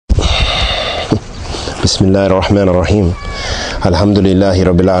Bismillah ar-Rahman ar-Rahim. Alhamdulillahi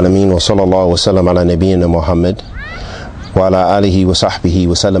Rabbil Alameen wa sallallahu wa sallam ala nabiyyina Muhammad wa ala alihi wa sahbihi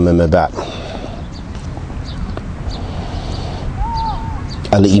wa sallam amma ba'd.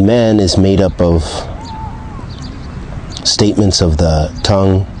 Al-Iman is made up of statements of the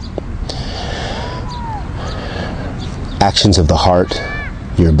tongue, actions of the heart,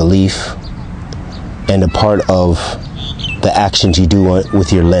 your belief, and a part of the actions you do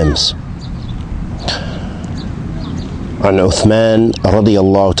with your limbs. عن عثمان رضي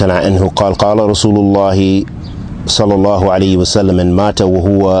الله تعالى عنه قال قال رسول الله صلى الله عليه وسلم من مات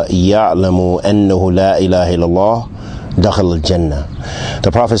وهو يعلم أنه لا إله إلا الله دخل الجنة.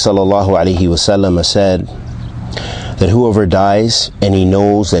 The Prophet صلى الله عليه وسلم said that whoever dies and he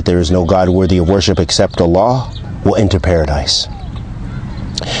knows that there is no God worthy of worship except Allah will enter paradise.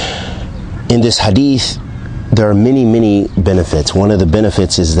 In this hadith, there are many benefits. One of the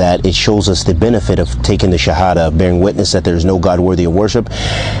benefits is that it shows us the benefit of taking the shahada, bearing witness that there is no God worthy of worship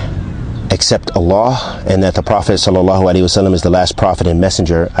except Allah, and that the Prophet ﷺ is the last prophet and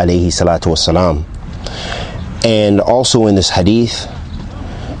messenger alayhi salatu wasalam. And also in this hadith,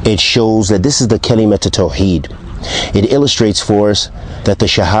 it shows that this is the kalimat tawheed. It illustrates for us that the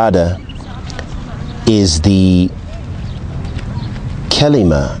shahada is the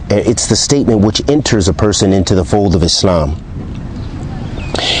kalima, it's the statement which enters a person into the fold of Islam,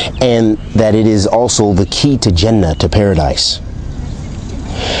 and that it is also the key to Jannah, to paradise,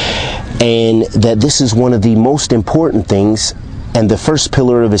 and that this is one of the most important things and the first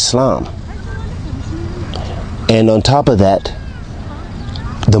pillar of Islam. And on top of that,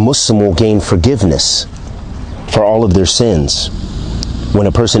 the Muslim will gain forgiveness for all of their sins when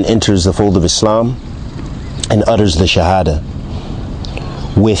a person enters the fold of Islam and utters the shahada,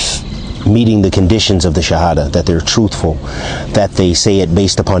 with meeting the conditions of the shahada, that they're truthful, that they say it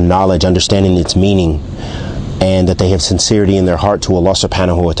based upon knowledge, understanding its meaning, and that they have sincerity in their heart to Allah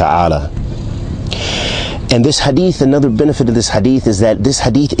subhanahu wa ta'ala. And this hadith, another benefit of this hadith is that this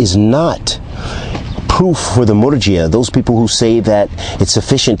hadith is not proof for the Murjia, those people who say that it's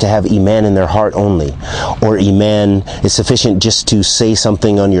sufficient to have Iman in their heart only, or Iman is sufficient just to say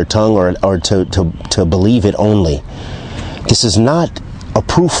something on your tongue, or to believe it only. This is not a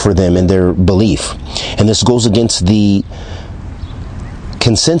proof for them in their belief, and this goes against the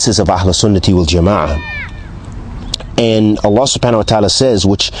consensus of Ahl Sunnah wal Jama'ah. And Allah subhanahu wa ta'ala says,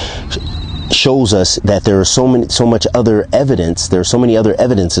 which shows us that there are so much other evidence, there are so many other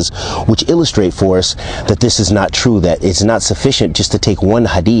evidences which illustrate for us that this is not true, that it's not sufficient just to take one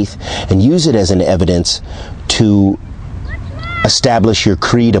hadith and use it as an evidence to establish your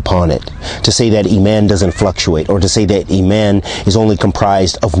creed upon it, to say that Iman doesn't fluctuate, or to say that Iman is only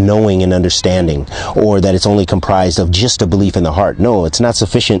comprised of knowing and understanding, or that it's only comprised of just a belief in the heart. No, it's not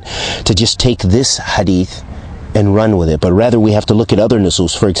sufficient to just take this hadith and run with it, but rather we have to look at other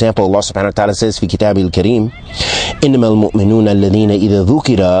nusus. For example, Allah subhanahu wa ta'ala says fi kitabil kareem, innamal mu'minuna alladhina idha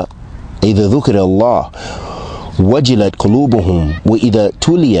dhukira Allah wajilat qulubuhum wa idha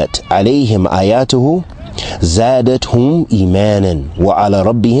tuliyat alayhim ayatuhu زادتهم إيمانا وعلى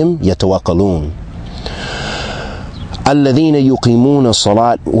ربهم يتوكلون الذين يقيمون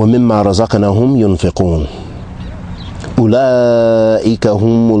الصلاة ومما رزقناهم ينفقون أولئك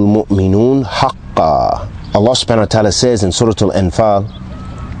هم المؤمنون حقا. Allah subhanahu wa ta'ala says in Surah Al-Anfal,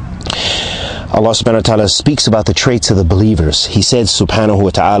 Allah subhanahu wa ta'ala speaks about the traits of the believers. He says subhanahu wa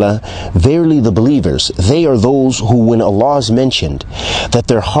ta'ala, verily the believers, they are those who, when Allah is mentioned, that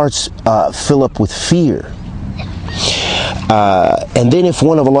their hearts fill up with fear. And then if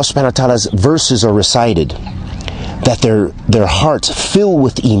one of Allah subhanahu wa ta'ala's verses are recited, that their hearts fill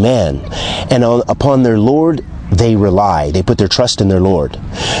with Iman, and upon their Lord they rely, they put their trust in their Lord.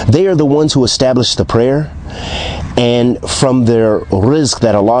 They are the ones who establish the prayer, and from their rizq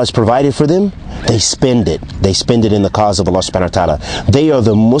that Allah has provided for them, they spend it. They spend it in the cause of Allah subhanahu wa ta'ala. They are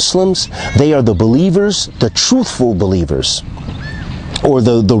the Muslims, they are the believers, the truthful believers, or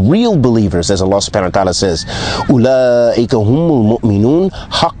the real believers, as Allah subhanahu wa ta'ala says, Ulaika humul mu'minun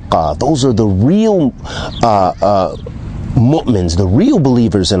haqqa. Those are the real mu'mins, the real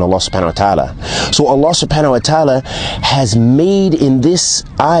believers in Allah subhanahu wa ta'ala. So Allah subhanahu wa ta'ala has made in this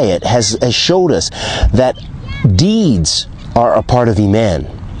ayat, has showed us that deeds are a part of Iman,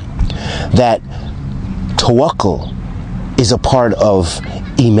 that tawakkul is a part of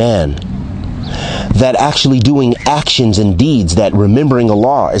Iman, that actually doing actions and deeds, that remembering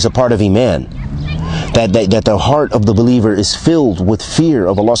Allah is a part of Iman, that the heart of the believer is filled with fear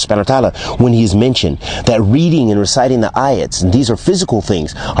of Allah subhanahu wa ta'ala when He is mentioned, that reading and reciting the ayats, and these are physical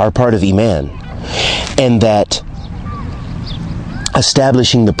things, are part of Iman, and that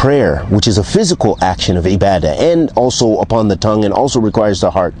establishing the prayer, which is a physical action of ibadah, and also upon the tongue, and also requires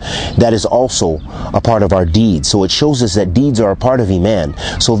the heart, that is also a part of our deeds. So it shows us that deeds are a part of Iman.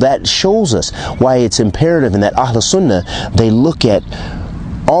 So that shows us why it's imperative, and that Ahl Sunnah, they look at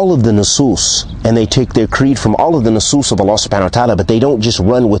all of the nusus, and they take their creed from all of the nusus of Allah subhanahu wa ta'ala, but they don't just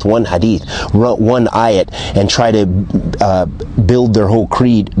run with one hadith, one ayat, and try to build their whole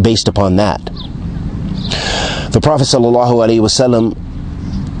creed based upon that. The Prophet ﷺ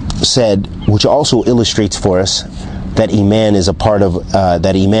said, which also illustrates for us that Iman is a part of,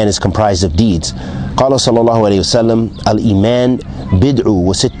 that Iman is comprised of deeds. قال صلى الله عليه وسلم الإيمان بدع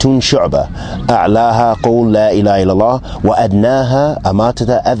وستون شعبة أعلاها قول لا إله إلا الله وأدناها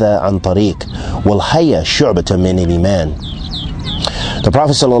أماتة أذى عن طريق والحية شعبة من الإيمان. The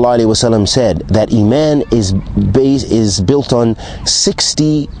Prophet ﷺ said that Iman is built on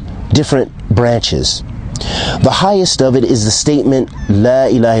 60 different branches. The highest of it is the statement La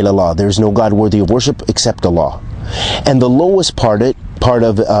ilaha illallah, there is no God worthy of worship except Allah. And the lowest part of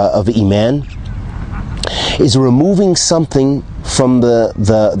Iman is removing something from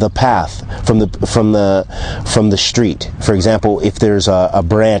the path, from the street. For example, if there's a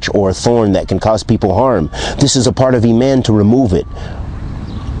branch or a thorn that can cause people harm, this is a part of Iman to remove it.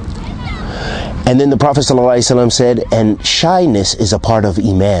 And then the Prophet ﷺ said, and shyness is a part of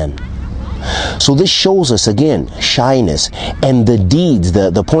Iman. So this shows us again shyness and the deeds.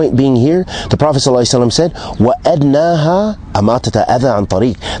 The point being here, the Prophet ﷺ said, وَأَدْنَاهَا أَمَاتَةَ أَذَى عَنْ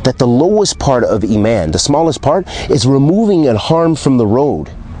طَرِيقٍ, that the lowest part of Iman, the smallest part, is removing a harm from the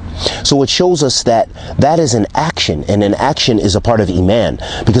road. So it shows us that that is an action, and an action is a part of Iman,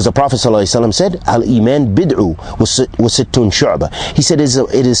 because the Prophet ﷺ said, Al-Iman bid'u wa sittun shu'bah. He said it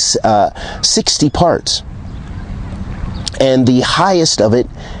is 60 parts, and the highest of it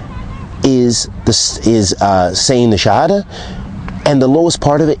is saying the Shahada, and the lowest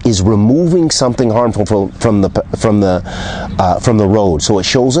part of it is removing something harmful from the road. So it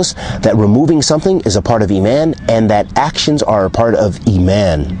shows us that removing something is a part of Iman, and that actions are a part of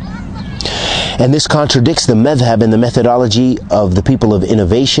Iman. And this contradicts the madhab and the methodology of the people of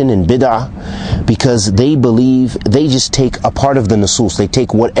innovation and bid'ah, because they believe, they just take a part of the nusus. They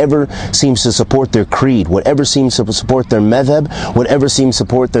take whatever seems to support their creed, whatever seems to support their madhab, whatever seems to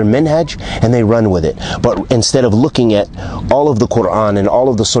support their minhaj, and they run with it. But instead of looking at all of the Quran and all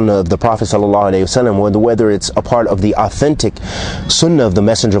of the Sunnah of the Prophet ﷺ, whether it's a part of the authentic Sunnah of the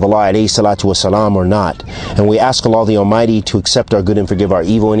Messenger of Allah ﷺ or not. And we ask Allah the Almighty to accept our good and forgive our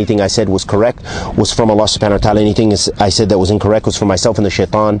evil. Anything I said was correct was from Allah subhanahu wa ta'ala. Anything I said that was incorrect was from myself and the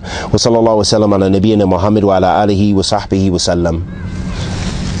shaitan. Wa sallallahu wa sallam ala nabiyyina Muhammad wa ala alihi wa sahbihi wa sallam.